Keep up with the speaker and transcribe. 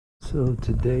So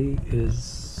today is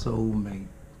Soulmate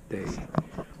Day.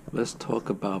 Let's talk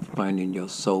about finding your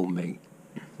soulmate.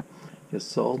 Your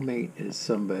soulmate is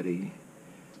somebody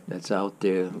that's out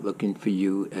there looking for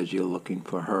you as you're looking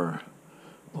for her,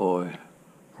 or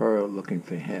her looking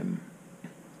for him.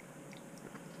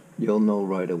 You'll know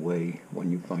right away when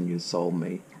you find your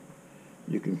soulmate.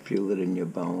 You can feel it in your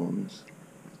bones.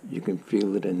 You can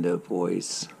feel it in their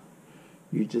voice.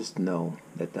 You just know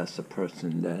that that's a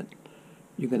person that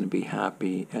you're going to be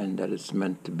happy and that it's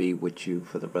meant to be with you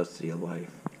for the rest of your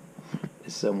life.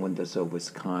 It's someone that's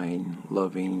always kind,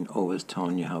 loving, always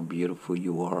telling you how beautiful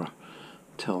you are,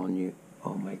 telling you,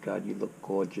 oh my God, you look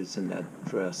gorgeous in that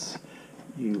dress.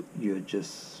 You're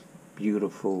just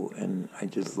beautiful, and I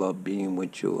just love being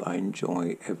with you. I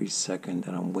enjoy every second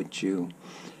that I'm with you,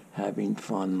 having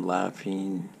fun,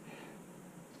 laughing,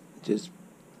 just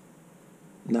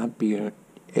not being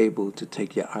able to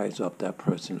take your eyes off that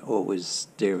person, always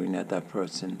staring at that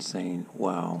person, saying,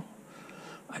 wow,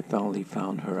 I finally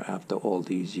found her after all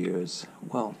these years.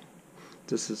 Well,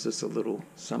 this is just a little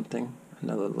something,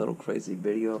 another little crazy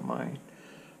video of mine.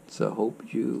 So I hope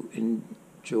you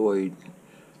enjoyed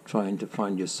trying to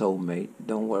find your soulmate.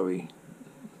 Don't worry.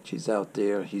 She's out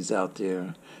there, he's out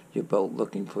there. You're both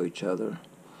looking for each other.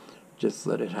 Just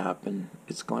let it happen.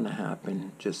 It's going to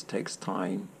happen. Just takes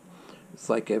time. It's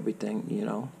like everything,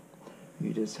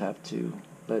 You just have to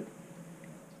let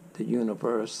the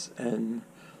universe and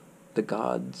the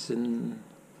gods and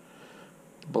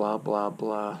blah, blah,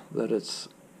 blah, let it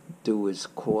do its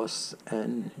course,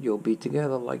 and you'll be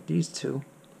together like these two,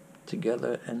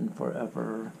 together and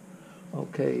forever.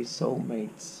 Okay,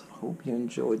 soulmates, hope you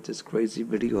enjoyed this crazy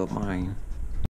video of mine.